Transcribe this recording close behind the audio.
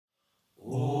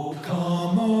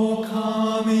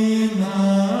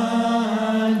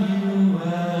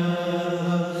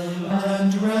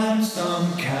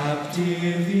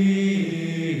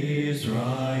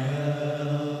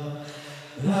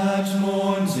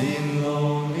in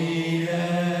lonely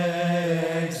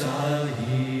exile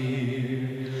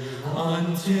here,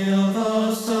 until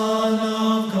the Son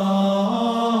of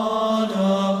God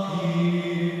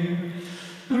appear.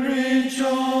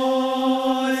 Rejoice,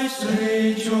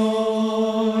 rejoice,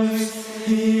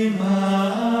 Emmanuel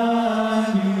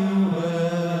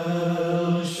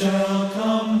shall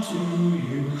come to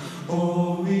you,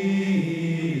 O Israel.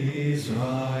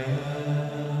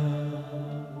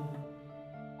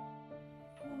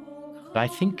 I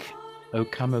think O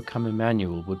Come,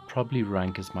 Emmanuel would probably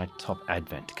rank as my top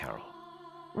Advent carol.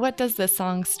 What does this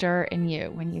song stir in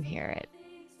you when you hear it?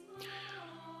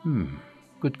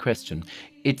 Good question.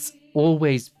 It's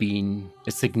always been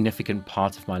a significant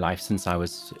part of my life since I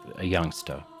was a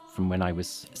youngster, from when I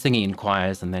was singing in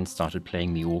choirs and then started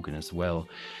playing the organ as well.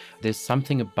 There's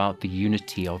something about the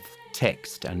unity of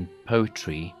text and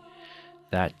poetry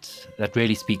that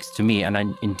really speaks to me, and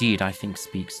I think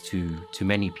speaks to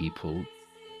many people.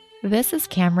 This is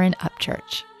Cameron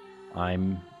Upchurch.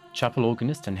 I'm chapel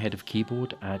organist and head of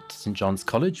keyboard at St. John's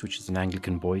College, which is an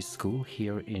Anglican boys' school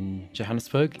here in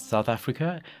Johannesburg, South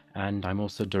Africa, and I'm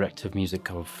also director of music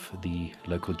of the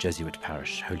local Jesuit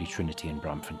parish, Holy Trinity in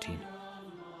Braamfontein.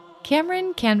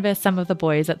 Cameron canvassed some of the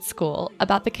boys at school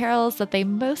about the carols that they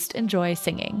most enjoy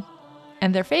singing,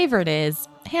 and their favorite is,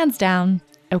 hands down,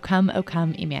 O Come,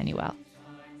 Emmanuel.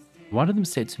 One of them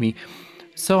said to me,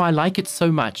 "So I like it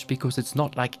so much because it's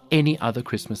not like any other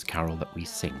Christmas carol that we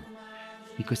sing."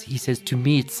 Because he says, to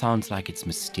me, it sounds like it's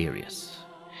mysterious.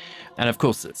 And of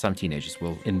course, some teenagers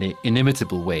will, in their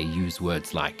inimitable way, use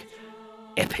words like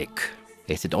epic.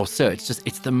 They said, "Oh, sir,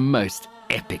 it's the most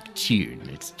epic tune.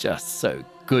 It's just so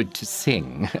good to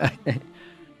sing."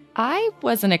 I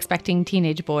wasn't expecting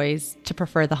teenage boys to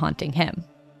prefer the haunting hymn,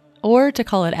 or to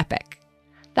call it epic.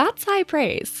 That's high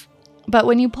praise. But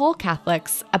when you poll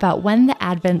Catholics about when the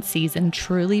Advent season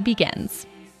truly begins,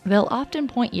 they'll often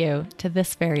point you to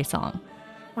this very song.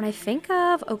 When I think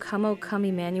of O Come,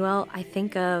 Emmanuel, I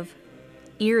think of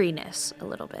eeriness a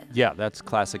little bit. Yeah, that's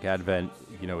classic Advent.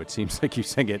 You know, it seems like you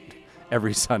sing it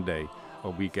every Sunday, a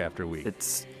week after week.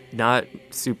 It's not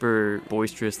super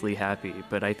boisterously happy,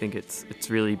 but I think it's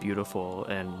really beautiful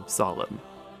and solemn.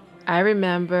 I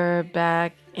remember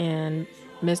back in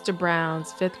Mr.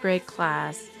 Brown's 5th grade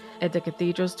class at the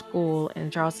Cathedral School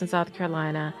in Charleston, South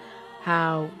Carolina,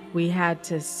 how we had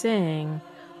to sing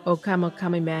O Come,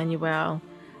 Emmanuel.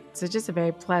 So just a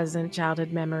very pleasant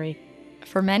childhood memory.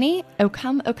 For many, O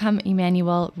Come,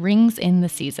 Emmanuel rings in the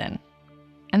season.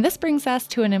 And this brings us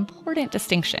to an important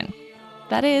distinction.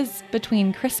 That is,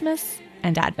 between Christmas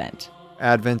and Advent.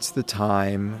 Advent's the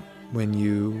time when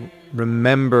you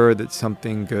remember that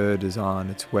something good is on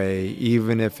its way,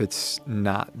 even if it's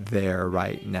not there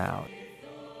right now.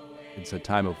 It's a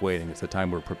time of waiting. It's a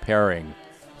time we're preparing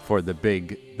for the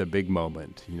big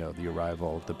moment, you know, the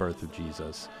arrival, the birth of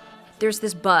Jesus. There's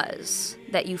this buzz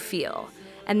that you feel,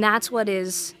 and that's what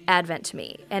is Advent to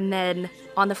me. And then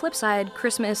on the flip side,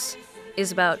 Christmas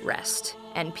is about rest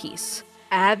and peace.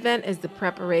 Advent is the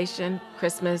preparation,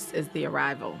 Christmas is the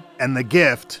arrival. And the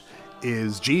gift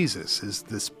is Jesus, is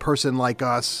this person like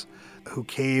us who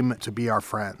came to be our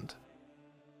friend.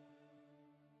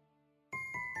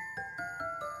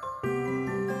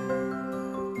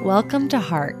 Welcome to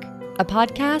Hark, a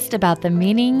podcast about the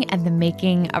meaning and the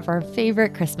making of our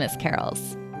favorite Christmas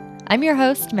carols. I'm your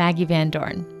host, Maggie Van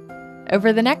Dorn.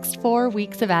 Over the next 4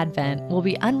 weeks of Advent, we'll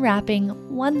be unwrapping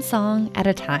one song at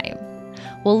a time.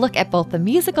 We'll look at both the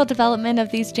musical development of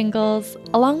these jingles,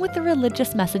 along with the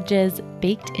religious messages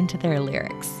baked into their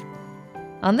lyrics.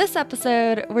 On this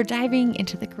episode, we're diving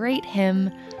into the great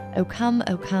hymn, O Come,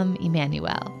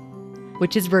 Emmanuel,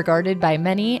 which is regarded by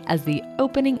many as the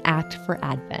opening act for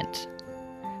Advent.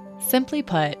 Simply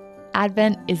put,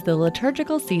 Advent is the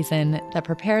liturgical season that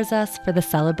prepares us for the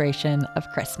celebration of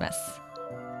Christmas.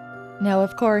 Now,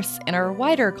 of course, in our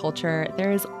wider culture,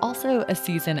 there is also a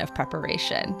season of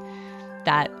preparation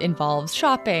that involves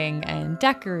shopping and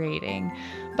decorating.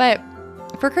 But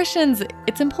for Christians,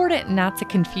 it's important not to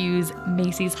confuse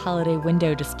Macy's holiday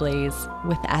window displays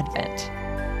with Advent.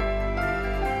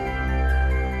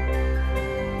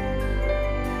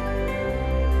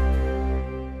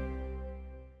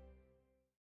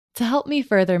 To help me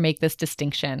further make this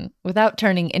distinction without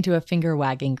turning into a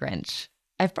finger-wagging Grinch,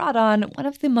 I've brought on one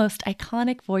of the most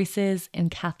iconic voices in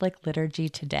Catholic liturgy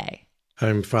today.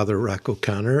 I'm Father Rock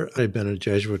O'Connor. I've been a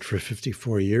Jesuit for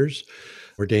 54 years,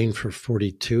 ordained for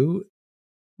 42.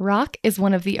 Rock is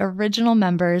one of the original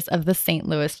members of the St.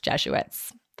 Louis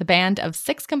Jesuits, the band of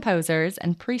 6 composers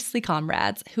and priestly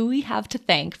comrades who we have to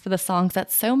thank for the songs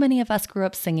that so many of us grew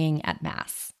up singing at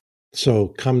Mass. So,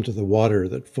 Come to the Water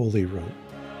that Foley wrote.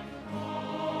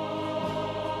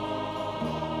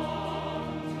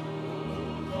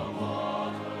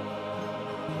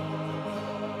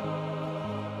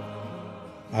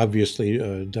 Obviously,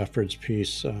 Dufford's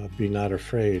piece, Be Not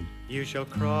Afraid. You shall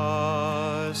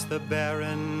cross the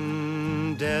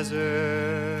barren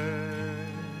desert,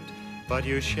 but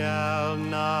you shall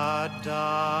not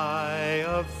die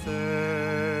of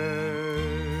thirst.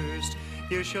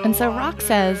 You shall And so Rock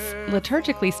says,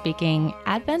 liturgically speaking,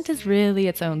 Advent is really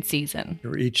its own season.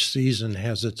 Each season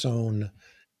has its own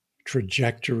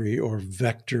trajectory or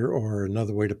vector, or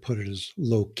another way to put it is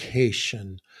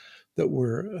location, that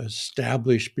were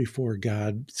established before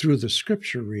God through the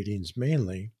scripture readings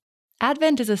mainly.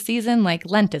 Advent is a season like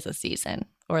Lent is a season,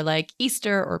 or like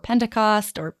Easter or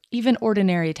Pentecost, or even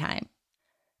ordinary time.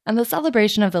 And the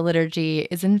celebration of the liturgy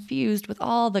is infused with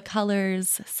all the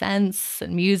colors, scents,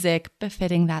 and music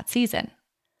befitting that season.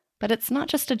 But it's not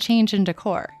just a change in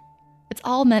decor. It's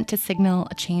all meant to signal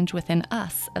a change within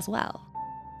us as well.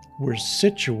 We're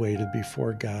situated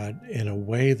before God in a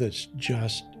way that's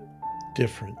just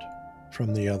different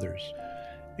from the others.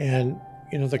 And,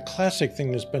 the classic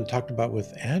thing that's been talked about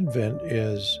with Advent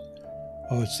is,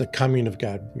 it's the coming of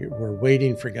God. We're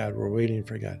waiting for God. We're waiting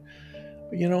for God.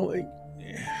 But,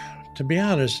 to be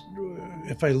honest,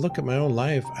 if I look at my own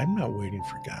life, I'm not waiting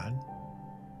for God.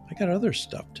 I got other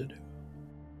stuff to do.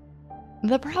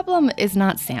 The problem is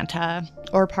not Santa,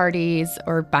 or parties,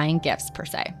 or buying gifts per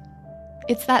se.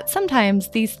 It's that sometimes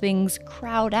these things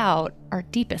crowd out our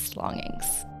deepest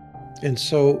longings. And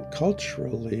so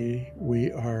culturally,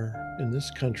 we are in this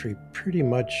country pretty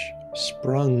much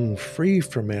sprung free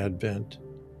from Advent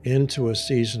into a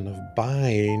season of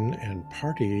buying and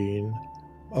partying,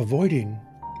 avoiding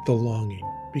the longing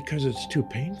because it's too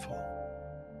painful.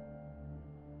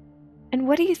 And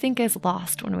what do you think is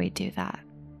lost when we do that?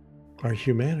 Our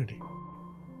humanity.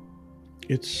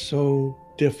 It's so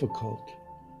difficult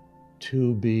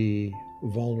to be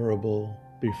vulnerable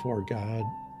before God,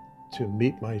 to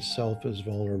meet myself as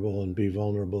vulnerable and be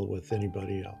vulnerable with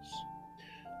anybody else.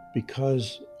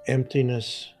 Because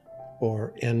emptiness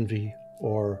or envy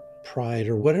or pride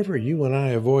or whatever you and I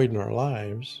avoid in our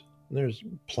lives, there's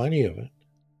plenty of it.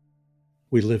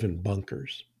 We live in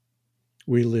bunkers.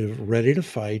 We live ready to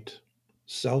fight,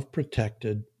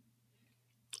 self-protected.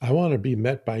 I want to be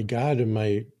met by God in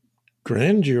my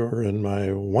grandeur and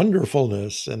my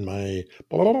wonderfulness and my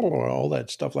blah, blah, blah, all that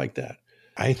stuff like that.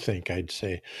 I think I'd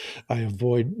say I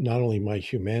avoid not only my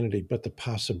humanity, but the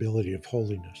possibility of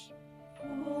holiness.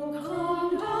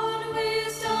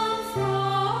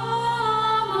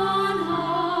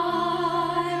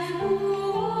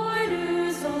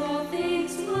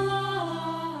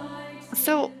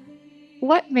 So,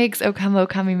 what makes O Come, O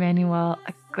Come, Emmanuel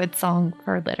a good song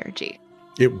for liturgy?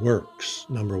 It works,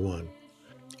 number one.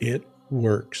 It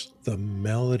works. The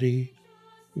melody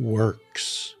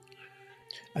works.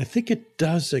 I think it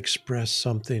does express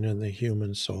something in the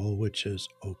human soul, which is,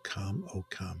 O come,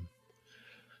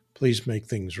 please make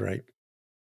things right.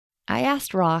 I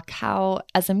asked Rock how,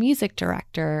 as a music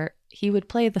director, he would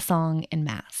play the song in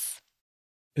Mass.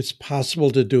 It's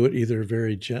possible to do it either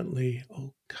very gently,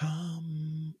 O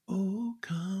come,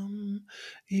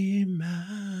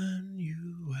 Emmanuel,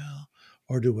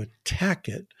 or to attack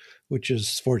it, which is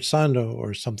sforzando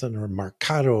or something, or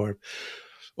marcato, or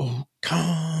O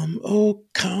come,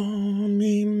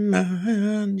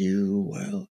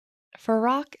 Emmanuel. For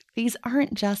Rock, these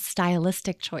aren't just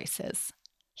stylistic choices.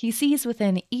 He sees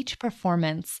within each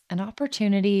performance an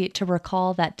opportunity to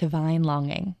recall that divine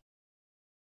longing.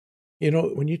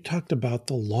 When you talked about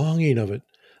the longing of it,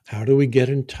 how do we get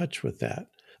in touch with that?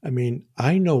 I mean,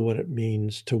 I know what it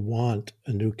means to want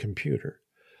a new computer,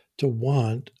 to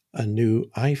want a new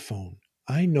iPhone.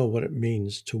 I know what it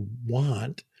means to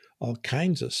want all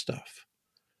kinds of stuff.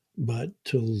 But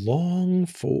to long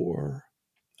for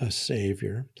a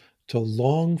Savior, to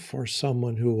long for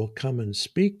someone who will come and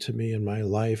speak to me in my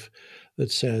life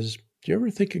that says, do you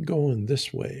ever think of going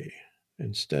this way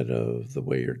instead of the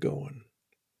way you're going?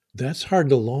 That's hard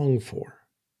to long for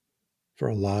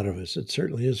a lot of us. It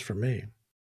certainly is for me.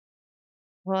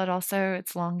 Well,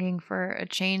 it's longing for a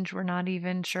change we're not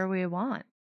even sure we want.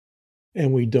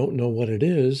 And we don't know what it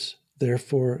is.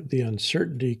 Therefore, the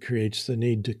uncertainty creates the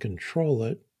need to control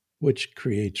it, which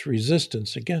creates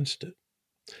resistance against it.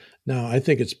 Now, I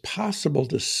think it's possible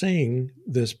to sing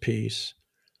this piece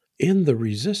in the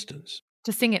resistance.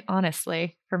 To sing it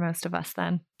honestly for most of us,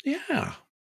 then. Yeah.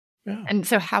 And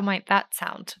so how might that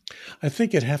sound? I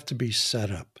think it'd have to be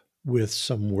set up with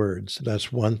some words.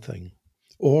 That's one thing.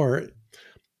 Or,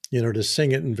 to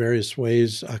sing it in various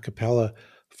ways a cappella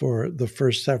for the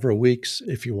first several weeks,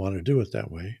 if you want to do it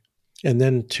that way. And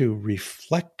then to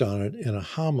reflect on it in a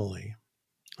homily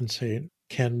and say,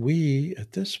 can we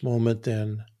at this moment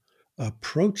then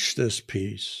approach this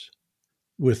piece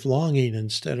with longing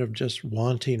instead of just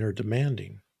wanting or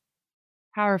demanding.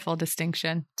 Powerful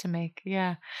distinction to make.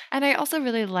 Yeah. And I also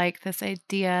really like this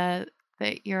idea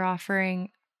that you're offering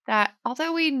that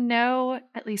although we know,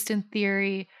 at least in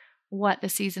theory, what the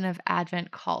season of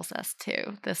Advent calls us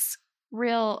to, this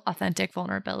real authentic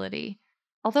vulnerability,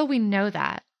 although we know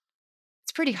that,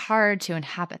 it's pretty hard to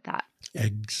inhabit that.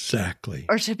 Exactly.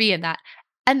 Or to be in that.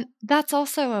 And that's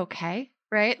also okay,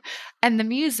 right? And the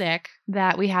music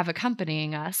that we have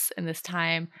accompanying us in this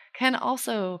time can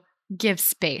also give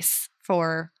space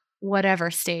for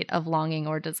whatever state of longing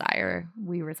or desire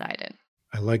we reside in.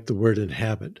 I like the word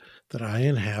inhabit, that I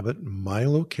inhabit my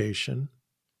location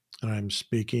and I'm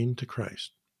speaking to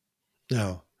Christ.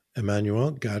 Now,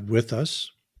 Emmanuel, God with us.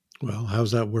 Well,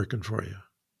 how's that working for you?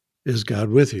 Is God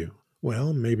with you?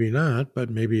 Well, maybe not, but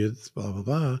maybe it's blah, blah,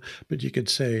 blah. But you could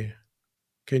say,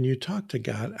 can you talk to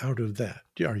God out of that?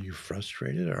 Are you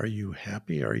frustrated? Are you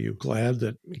happy? Are you glad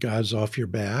that God's off your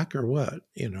back or what?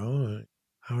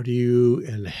 How do you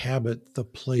inhabit the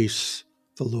place,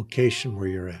 the location where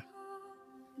you're at?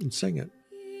 And sing it.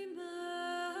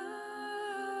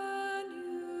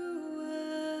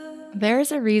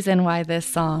 There's a reason why this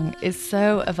song is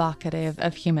so evocative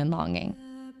of human longing,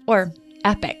 or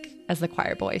epic, as the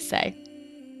choir boys say.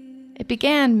 It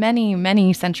began many,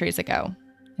 many centuries ago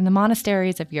in the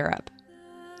monasteries of Europe.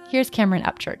 Here's Cameron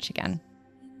Upchurch again.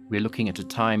 We're looking at a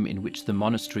time in which the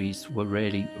monasteries were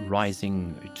really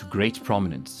rising to great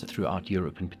prominence throughout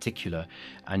Europe in particular,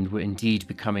 and were indeed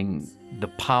becoming the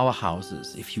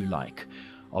powerhouses, if you like,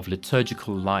 of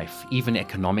liturgical life, even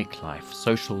economic life,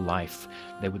 social life.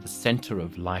 They were the center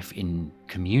of life in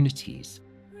communities.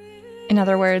 In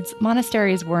other words,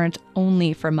 monasteries weren't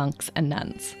only for monks and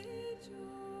nuns.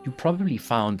 You probably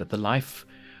found that the life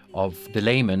of the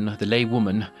layman, the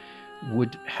laywoman,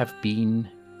 would have been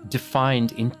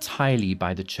defined entirely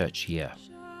by the church year.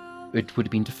 It would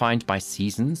have been defined by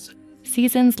seasons.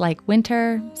 Seasons like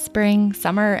winter, spring,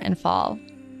 summer, and fall,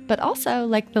 but also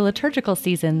like the liturgical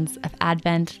seasons of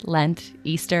Advent, Lent,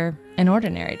 Easter, and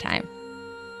Ordinary Time.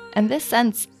 And this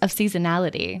sense of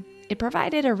seasonality, it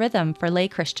provided a rhythm for lay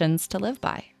Christians to live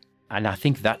by. And I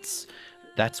think that's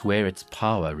where its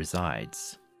power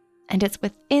resides. And it's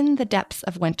within the depths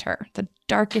of winter, the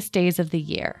darkest days of the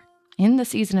year, in the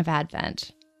season of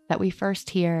Advent, that we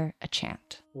first hear a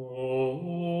chant. O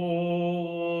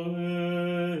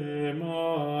Emmanuel,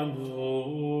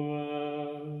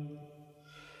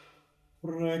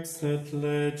 rex et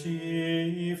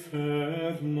legi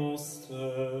fer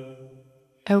noster.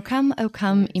 O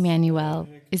Come, Emmanuel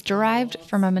is derived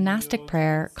from a monastic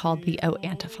prayer called the O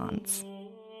Antiphons.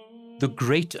 The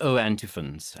great O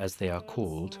Antiphons, as they are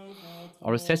called,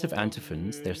 are a set of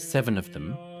antiphons. There are 7 of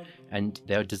them, and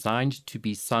they're designed to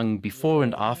be sung before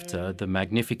and after the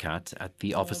Magnificat at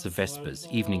the Office of Vespers,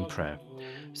 evening prayer,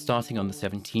 starting on the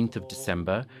 17th of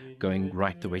December, going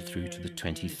right the way through to the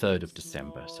 23rd of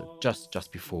December, so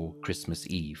just before Christmas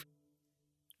Eve.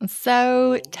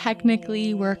 So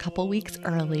technically, we're a couple weeks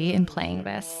early in playing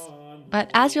this. But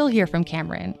as you'll hear from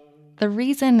Cameron, the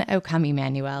reason O Come,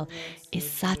 Emmanuel is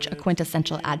such a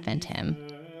quintessential Advent hymn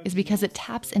is because it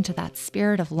taps into that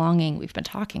spirit of longing we've been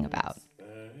talking about.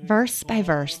 Verse by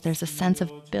verse, there's a sense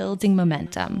of building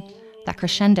momentum that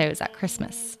crescendos at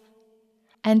Christmas.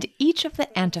 And each of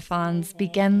the antiphons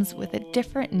begins with a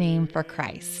different name for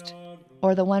Christ,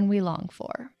 or the one we long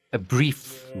for. A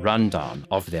brief rundown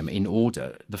of them in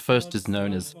order. The first is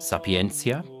known as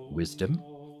Sapientia, wisdom,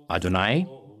 Adonai,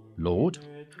 Lord,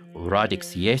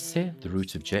 Radix Jesse, the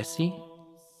root of Jesse,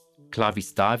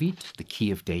 Clavis David, the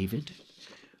key of David,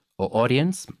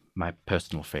 Oriens, my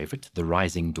personal favorite, the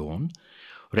rising dawn,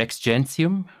 Rex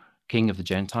Gentium, king of the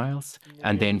Gentiles,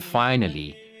 and then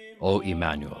finally, O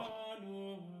Emmanuel.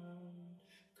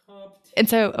 And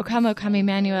so O Come,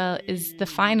 Emmanuel is the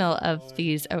final of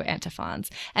these O Antiphons.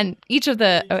 And each of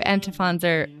the O Antiphons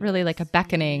are really like a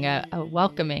beckoning, a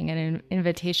welcoming, an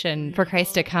invitation for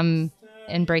Christ to come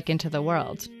and break into the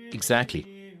world. Exactly.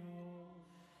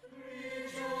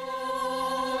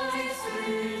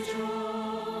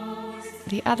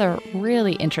 The other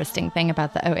really interesting thing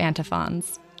about the O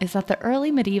Antiphons is that the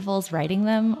early medievals writing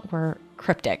them were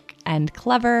cryptic and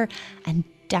clever and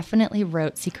definitely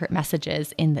wrote secret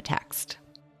messages in the text.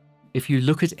 If you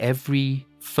look at every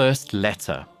first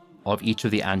letter of each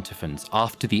of the antiphons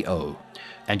after the O,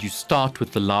 and you start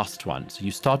with the last one, so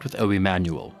you start with O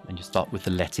Emmanuel, and you start with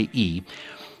the letter E,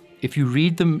 if you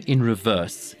read them in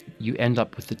reverse, you end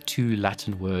up with the 2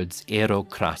 Latin words ero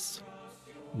cras,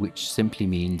 which simply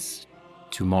means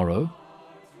tomorrow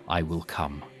I will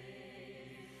come.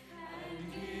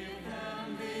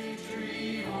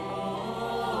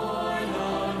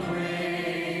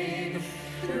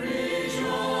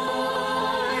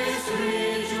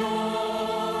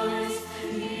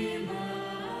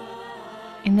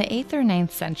 In the 8th or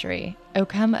 9th century, O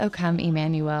come,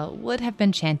 Emmanuel would have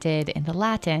been chanted in the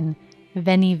Latin,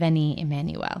 Veni, Veni,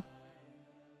 Emmanuel.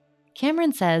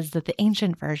 Cameron says that the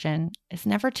ancient version is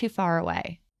never too far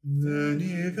away.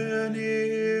 Veni,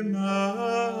 veni,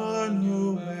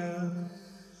 Emmanuel,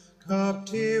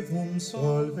 captivum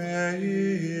solve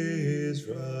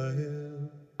Israel.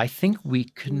 I think we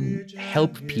can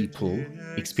help people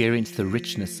experience the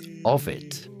richness of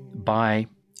it by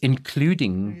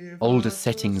including older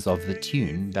settings of the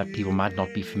tune that people might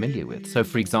not be familiar with. So,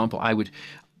 for example,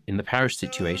 in the parish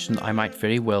situation, I might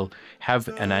very well have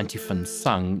an antiphon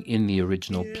sung in the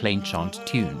original plain chant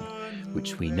tune,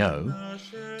 which we know,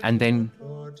 and then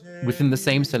within the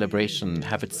same celebration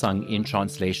have it sung in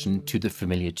translation to the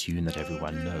familiar tune that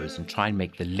everyone knows, and try and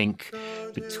make the link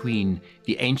between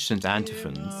the ancient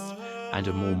antiphons and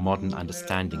a more modern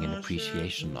understanding and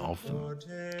appreciation of them.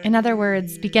 In other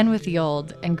words, begin with the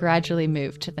old and gradually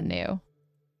move to the new.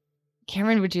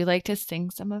 Cameron, would you like to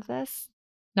sing some of this?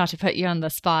 Not to put you on the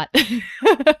spot.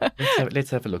 Let's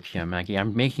have a look here, Maggie.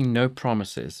 I'm making no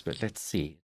promises, but let's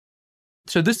see.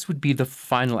 So this would be the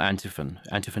final antiphon,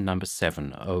 antiphon number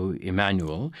 7, O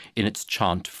Emmanuel, in its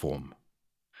chant form.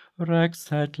 Rex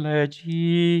et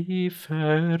legi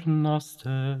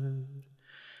fernoster,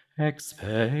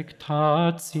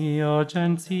 expectatio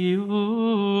gentium,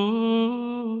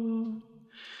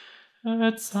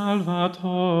 et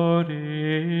salvatore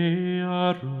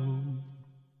arum.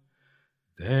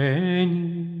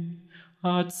 Veni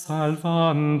ad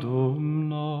salvandum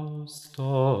nos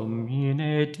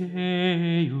Domine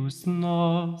Deus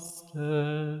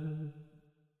noster.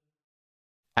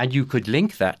 And you could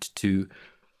link that to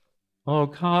O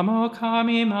come,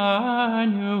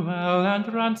 Emmanuel,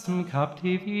 and ransom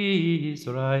captive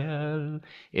Israel,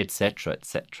 etc.,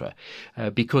 etc.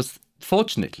 Because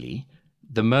fortunately,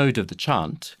 the mode of the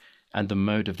chant and the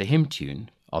mode of the hymn tune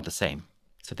are the same,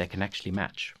 so they can actually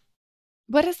match.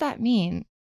 What does that mean?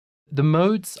 The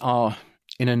modes are,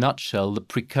 in a nutshell, the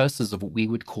precursors of what we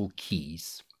would call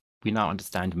keys. We now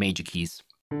understand major keys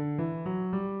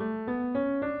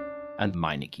and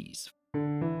minor keys.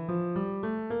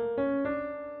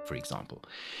 For example,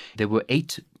 there were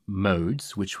 8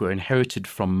 modes which were inherited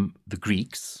from the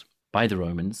Greeks by the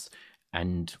Romans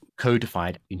and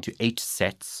codified into 8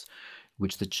 sets,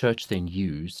 which the church then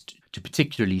used to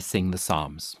particularly sing the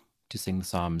Psalms,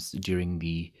 during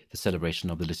the celebration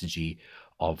of the liturgy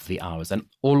of the hours. And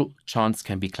all chants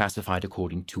can be classified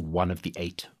according to one of the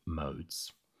 8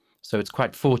 modes. So it's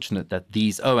quite fortunate that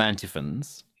these O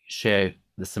antiphons share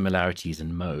the similarities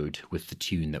in mode with the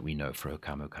tune that we know for O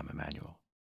come, Emmanuel.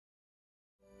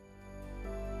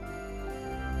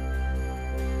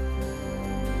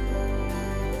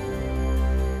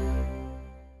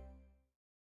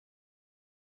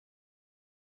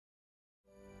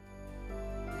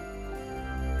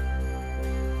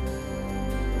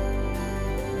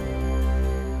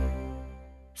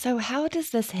 So how does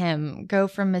this hymn go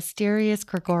from mysterious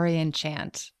Gregorian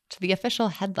chant to the official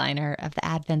headliner of the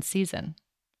Advent season?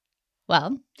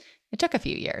 Well, it took a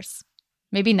few years,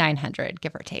 maybe 900,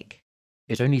 give or take.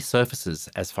 It only surfaces,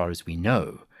 as far as we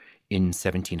know, in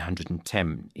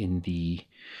 1710 in the,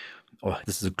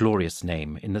 this is a glorious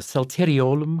name, in the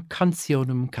Psalteriolum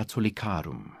Cantionum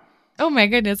Catholicarum. Oh my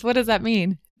goodness, what does that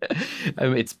mean?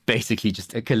 It's basically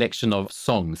just a collection of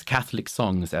songs, Catholic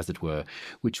songs, as it were,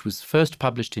 which was first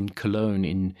published in Cologne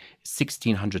in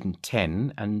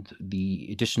 1610, and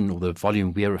the edition or the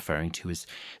volume we're referring to is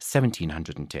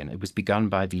 1710. It was begun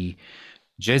by the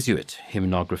Jesuit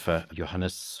hymnographer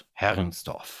Johannes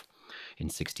Herrensdorf in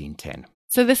 1610.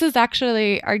 So this is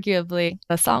actually arguably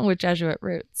a song with Jesuit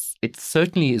roots. It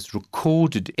certainly is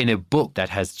recorded in a book that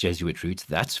has Jesuit roots,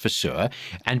 that's for sure.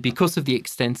 And because of the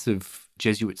extensive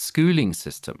Jesuit schooling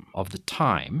system of the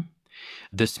time,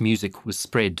 this music was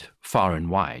spread far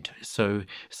and wide. So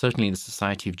certainly the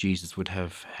Society of Jesus would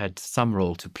have had some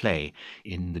role to play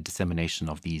in the dissemination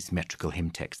of these metrical hymn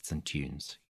texts and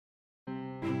tunes.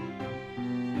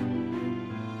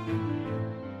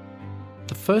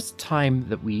 The first time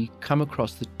that we come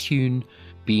across the tune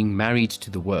being married to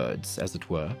the words, as it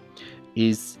were,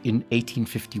 is in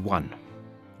 1851,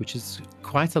 which is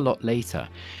quite a lot later.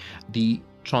 The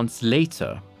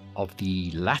translator of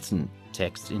the Latin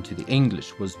text into the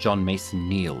English was John Mason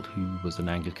Neale, who was an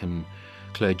Anglican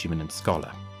clergyman and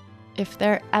scholar. If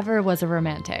there ever was a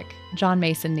romantic, John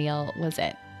Mason Neale was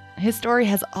it. His story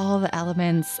has all the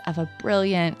elements of a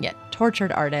brilliant yet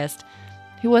tortured artist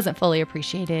who wasn't fully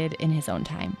appreciated in his own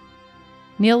time.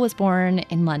 Neale was born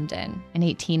in London in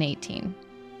 1818.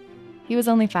 He was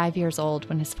only 5 years old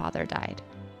when his father died.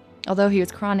 Although he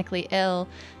was chronically ill,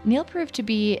 Neale proved to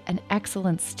be an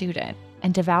excellent student,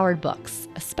 and devoured books,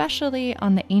 especially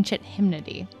on the ancient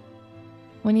hymnody.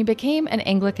 When he became an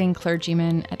Anglican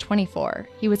clergyman at 24,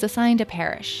 he was assigned a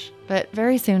parish, but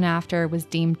very soon after was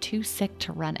deemed too sick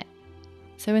to run it.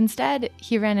 So instead,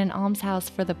 he ran an almshouse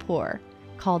for the poor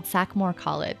called Sackmore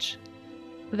College.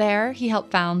 There, he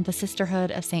helped found the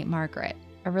Sisterhood of St. Margaret,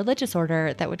 a religious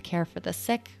order that would care for the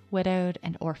sick, widowed,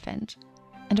 and orphaned.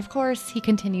 And of course, he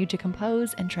continued to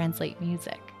compose and translate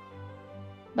music.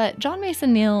 But John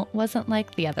Mason Neale wasn't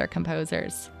like the other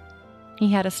composers.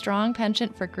 He had a strong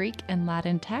penchant for Greek and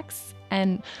Latin texts,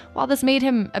 and while this made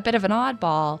him a bit of an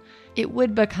oddball, it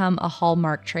would become a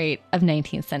hallmark trait of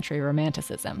 19th century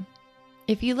Romanticism.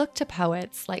 If you look to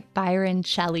poets like Byron,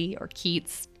 Shelley, or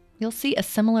Keats, you'll see a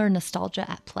similar nostalgia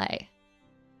at play.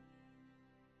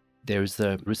 There's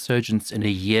a resurgence and a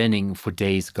yearning for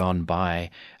days gone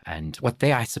by and what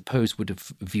they, I suppose, would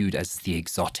have viewed as the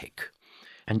exotic.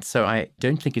 And so I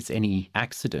don't think it's any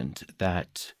accident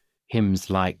that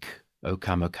hymns like O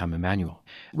Come, Emmanuel,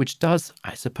 which does,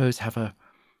 I suppose, have a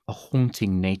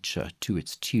haunting nature to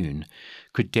its tune,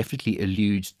 could definitely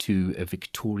allude to a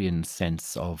Victorian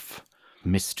sense of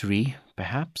mystery,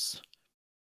 perhaps.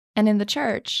 And in the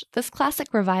church, this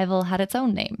classic revival had its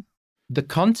own name. The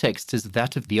context is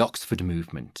that of the Oxford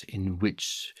movement, in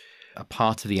which a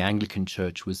part of the Anglican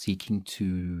Church was seeking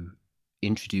to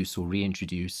introduce or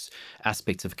reintroduce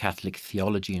aspects of Catholic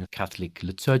theology and Catholic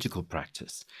liturgical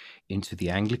practice into the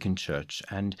Anglican Church.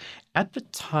 And at the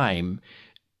time,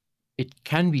 it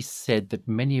can be said that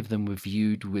many of them were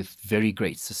viewed with very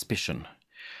great suspicion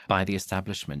by the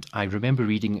establishment. I remember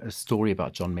reading a story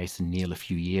about John Mason Neale a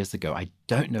few years ago. I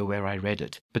don't know where I read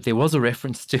it, but there was a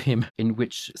reference to him in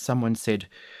which someone said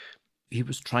he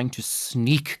was trying to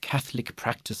sneak Catholic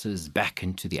practices back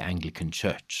into the Anglican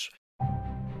Church.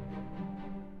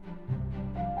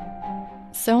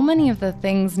 So many of the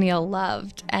things Neale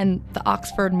loved and the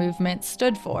Oxford movement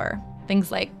stood for,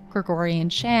 things like Gregorian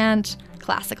chant,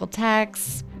 classical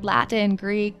texts, Latin,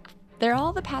 Greek, they're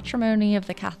all the patrimony of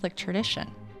the Catholic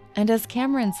tradition. And as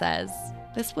Cameron says,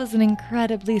 this was an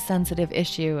incredibly sensitive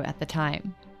issue at the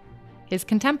time. His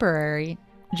contemporary,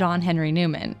 John Henry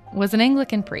Newman, was an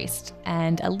Anglican priest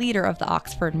and a leader of the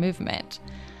Oxford movement.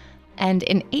 And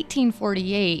in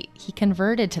 1848, he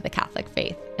converted to the Catholic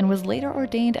faith and was later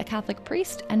ordained a Catholic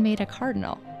priest and made a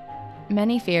cardinal.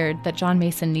 Many feared that John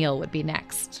Mason Neale would be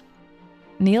next.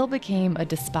 Neale became a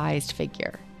despised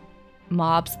figure.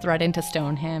 Mobs threatened to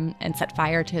stone him and set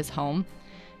fire to his home.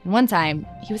 And one time,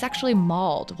 he was actually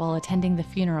mauled while attending the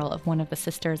funeral of one of the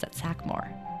sisters at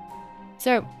Sackmore.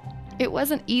 So, it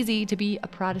wasn't easy to be a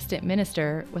Protestant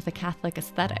minister with a Catholic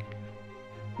aesthetic.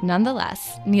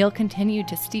 Nonetheless, Neale continued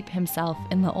to steep himself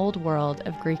in the old world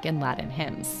of Greek and Latin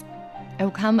hymns. O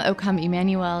Come,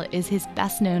 Emmanuel is his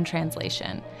best-known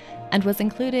translation and was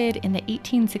included in the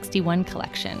 1861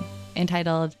 collection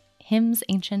entitled Hymns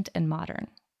Ancient and Modern.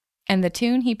 And the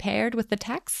tune he paired with the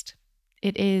text?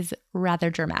 It is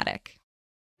rather dramatic.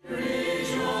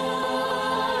 Rejoice,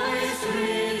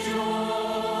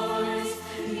 rejoice,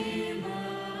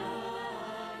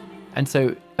 And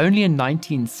so only in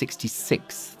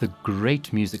 1966, the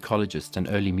great musicologist and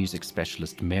early music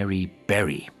specialist Mary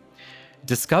Berry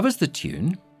discovers the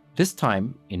tune, this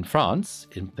time in France,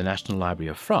 in the National Library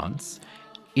of France,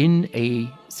 in a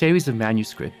series of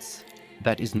manuscripts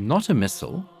that is not a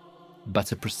missal,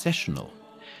 but a processional.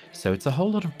 So it's a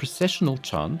whole lot of processional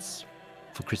chants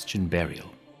for Christian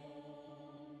burial.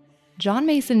 John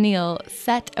Mason Neale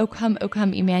set O Come,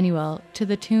 Emmanuel to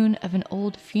the tune of an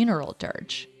old funeral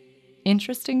dirge.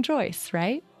 Interesting choice,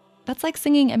 right? That's like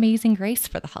singing Amazing Grace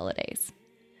for the holidays.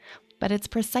 But it's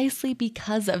precisely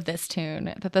because of this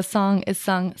tune that the song is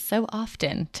sung so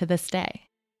often to this day.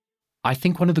 I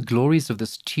think one of the glories of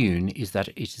this tune is that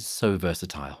it is so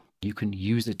versatile. You can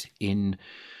use it in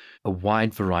a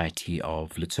wide variety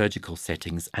of liturgical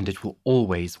settings, and it will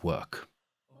always work.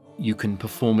 You can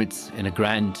perform it in a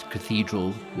grand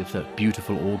cathedral with a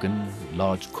beautiful organ,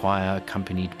 large choir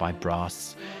accompanied by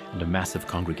brass, and a massive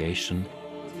congregation.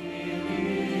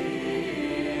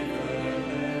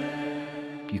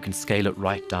 You can scale it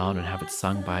right down and have it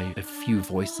sung by a few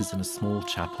voices in a small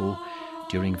chapel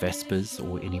during Vespers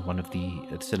or any one of the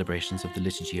celebrations of the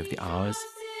Liturgy of the Hours.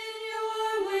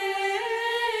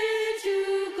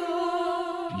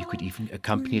 You could even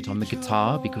accompany it on the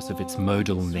guitar because of its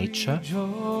modal nature.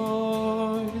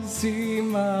 Rejoice,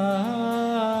 Emmanuel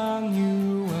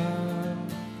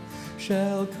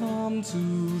shall come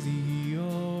to thee,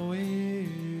 O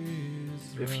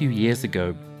Israel. A few years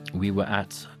ago, we were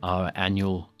at our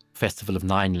annual Festival of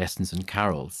 9 Lessons and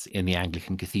Carols in the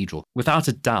Anglican Cathedral. Without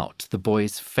a doubt, the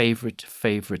boys' favorite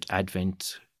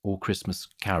Advent or Christmas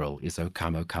carol is O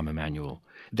Come, Emmanuel.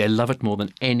 They love it more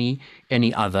than any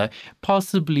other.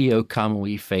 Possibly O Come, All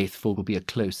Ye Faithful will be a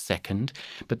close second,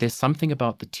 but there's something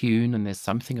about the tune, and there's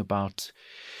something about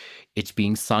it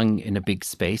being sung in a big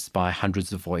space by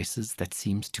hundreds of voices that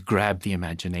seems to grab the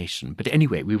imagination. But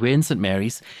anyway, we were in St.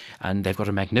 Mary's, and they've got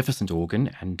a magnificent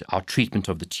organ, and our treatment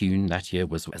of the tune that year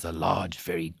was as a large,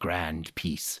 very grand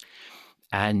piece.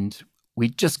 And we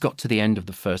just got to the end of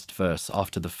the first verse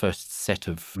after the first set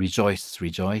of Rejoice,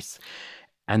 Rejoice,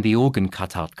 and the organ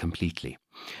cut out completely.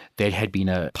 There had been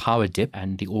a power dip,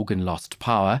 and the organ lost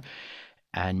power,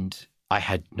 and I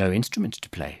had no instrument to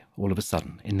play all of a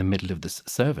sudden in the middle of this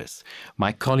service.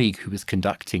 My colleague who was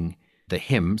conducting the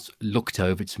hymns looked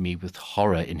over to me with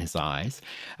horror in his eyes,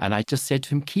 and I just said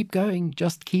to him, keep going,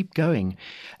 just keep going.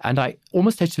 And I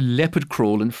almost had to leopard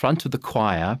crawl in front of the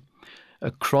choir,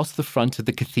 across the front of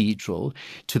the cathedral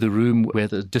to the room where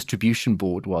the distribution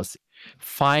board was,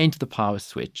 find the power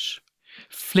switch,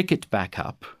 flick it back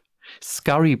up,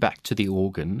 scurry back to the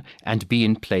organ, and be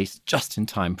in place just in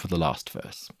time for the last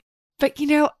verse. But,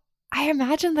 I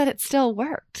imagine that it still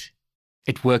worked.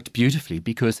 It worked beautifully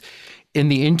because in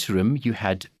the interim, you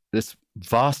had this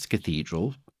vast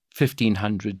cathedral,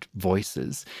 1,500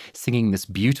 voices singing this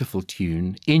beautiful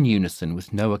tune in unison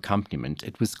with no accompaniment.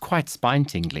 It was quite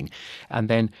spine-tingling. And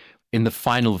then in the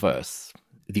final verse,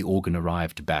 the organ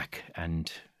arrived back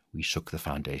and we shook the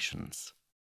foundations.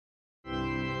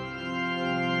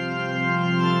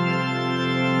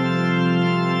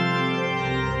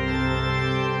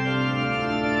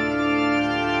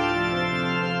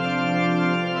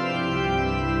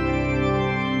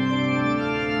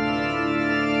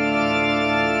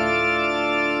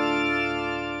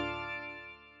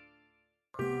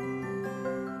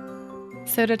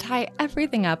 So to tie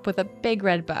everything up with a big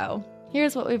red bow,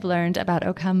 here's what we've learned about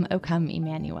O Come,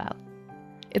 Emmanuel.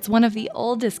 It's one of the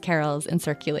oldest carols in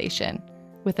circulation,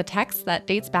 with a text that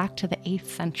dates back to the 8th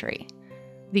century.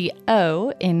 The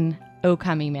O in O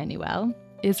Come, Emmanuel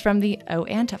is from the O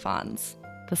antiphons,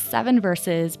 the 7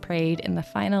 verses prayed in the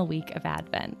final week of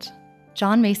Advent.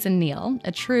 John Mason Neale,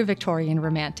 a true Victorian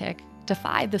romantic,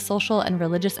 defied the social and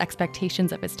religious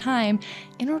expectations of his time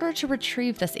in order to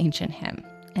retrieve this ancient hymn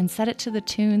and set it to the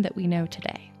tune that we know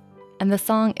today. And the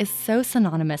song is so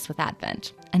synonymous with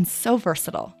Advent and so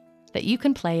versatile that you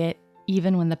can play it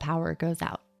even when the power goes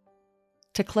out.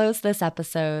 To close this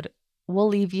episode, we'll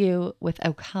leave you with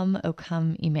O Come,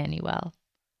 Emmanuel,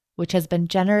 which has been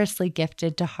generously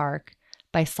gifted to Hark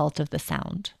by Salt of the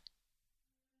Sound.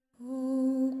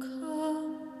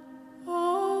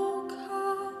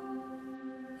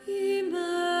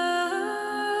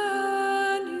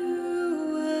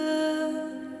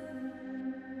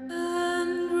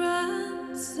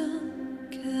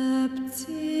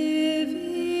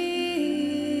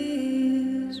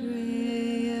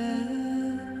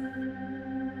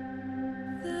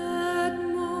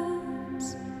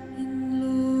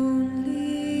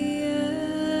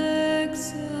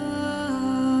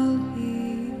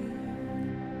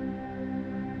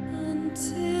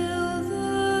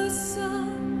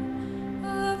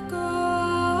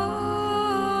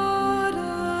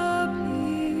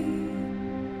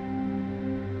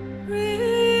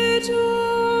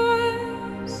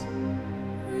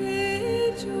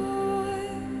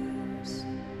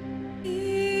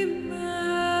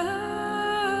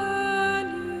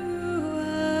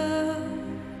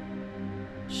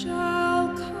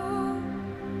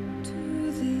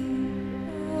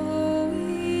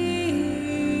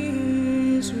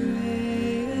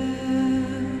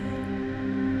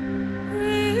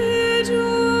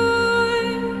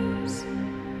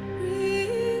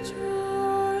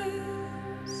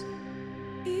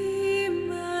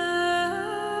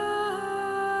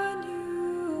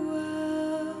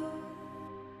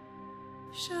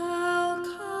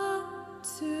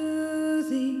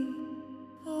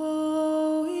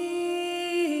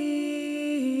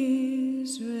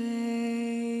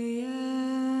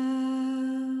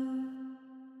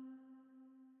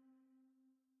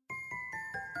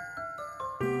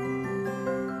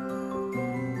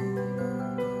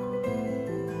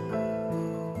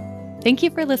 Thank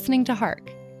you for listening to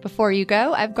Hark. Before you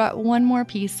go, I've got one more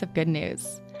piece of good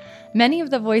news. Many of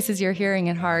the voices you're hearing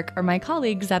in Hark are my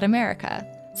colleagues at America,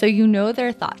 so you know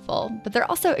they're thoughtful, but they're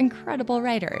also incredible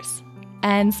writers.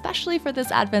 And especially for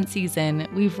this Advent season,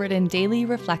 we've written daily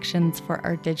reflections for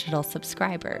our digital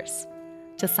subscribers.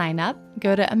 To sign up,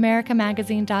 go to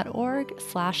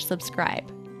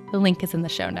americamagazine.org/subscribe. The link is in the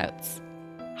show notes.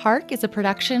 Hark is a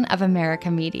production of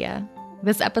America Media.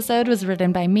 This episode was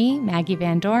written by me, Maggie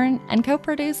Van Dorn, and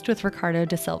co-produced with Ricardo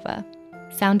Da Silva.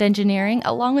 Sound engineering,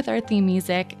 along with our theme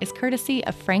music, is courtesy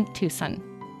of Frank Tucson.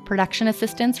 Production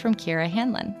assistance from Kira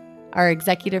Hanlon. Our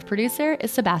executive producer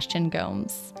is Sebastian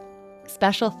Gomes.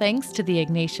 Special thanks to the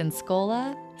Ignatian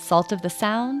Scola, Salt of the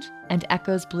Sound, and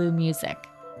Echoes Blue Music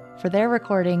for their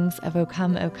recordings of O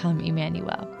Come,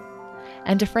 Emmanuel.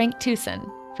 And to Frank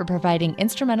Tucson for providing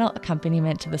instrumental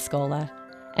accompaniment to the Scola,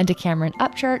 and to Cameron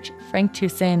Upchurch, Frank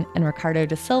Tucson, and Ricardo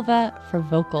da Silva for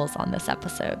vocals on this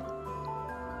episode.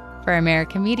 For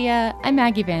American Media, I'm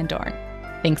Maggie Van Dorn.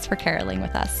 Thanks for caroling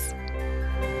with us.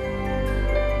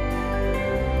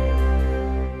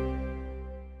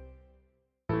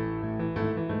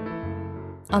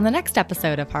 On the next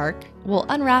episode of Hark, we'll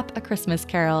unwrap a Christmas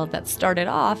carol that started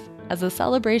off as a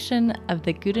celebration of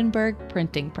the Gutenberg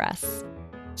printing press.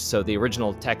 So the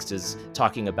original text is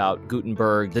talking about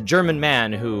Gutenberg, the German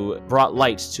man who brought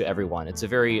light to everyone. It's a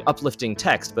very uplifting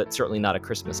text, but certainly not a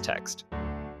Christmas text.